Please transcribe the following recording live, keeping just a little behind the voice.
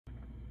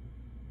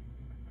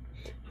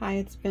Hi,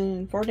 it's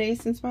been 4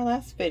 days since my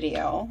last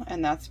video,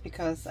 and that's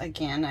because,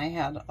 again, I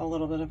had a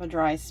little bit of a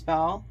dry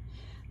spell.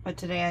 But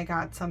today I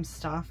got some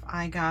stuff.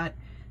 I got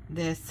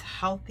this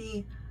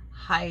Healthy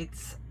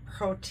Heights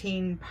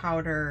protein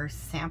powder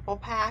sample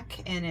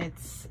pack, and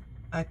it's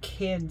a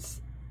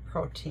kid's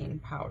protein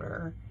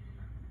powder.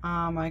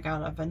 I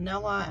got a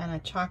vanilla and a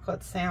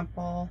chocolate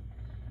sample,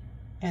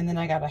 and then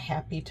I got a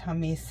Happy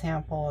Tummy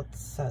sample. It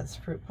says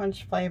fruit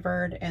punch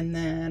flavored, and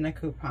then a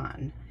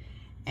coupon.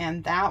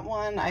 And that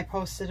one I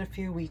posted a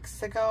few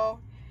weeks ago,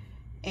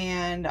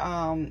 and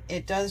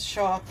it does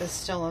show up as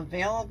still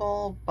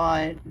available,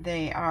 but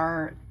they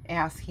are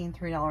asking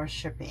 $3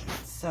 shipping.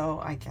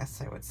 So I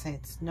guess I would say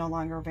it's no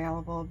longer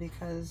available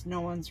because no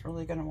one's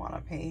really going to want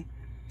to pay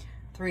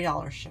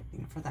 $3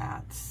 shipping for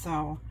that.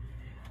 So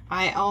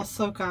I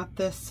also got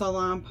this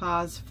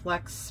Salonpas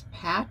Flex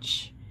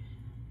patch.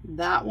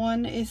 That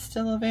one is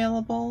still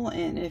available,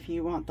 and if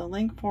you want the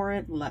link for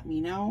it, let me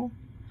know.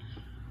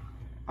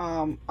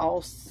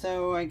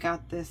 Also, I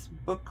got this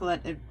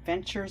booklet,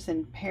 Adventures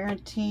in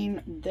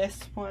Parenting.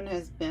 This one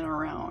has been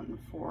around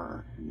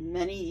for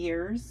many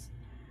years,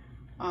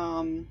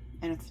 and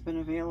it's been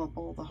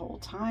available the whole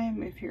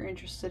time. If you're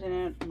interested in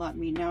it, let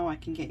me know. I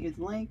can get you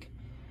the link.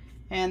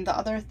 And the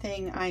other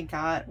thing I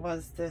got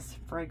was this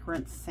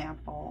fragrance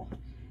sample.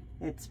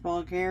 It's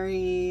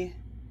Bulgari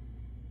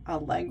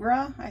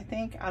Allegra, I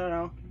think. I don't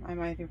know. I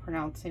might be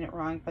pronouncing it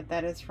wrong, but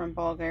that is from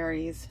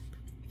Bulgari's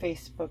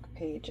Facebook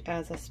page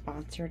as a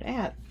sponsored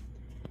ad.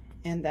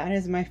 And that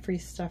is my free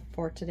stuff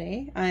for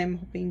today. I'm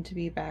hoping to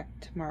be back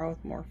tomorrow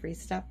with more free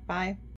stuff. Bye.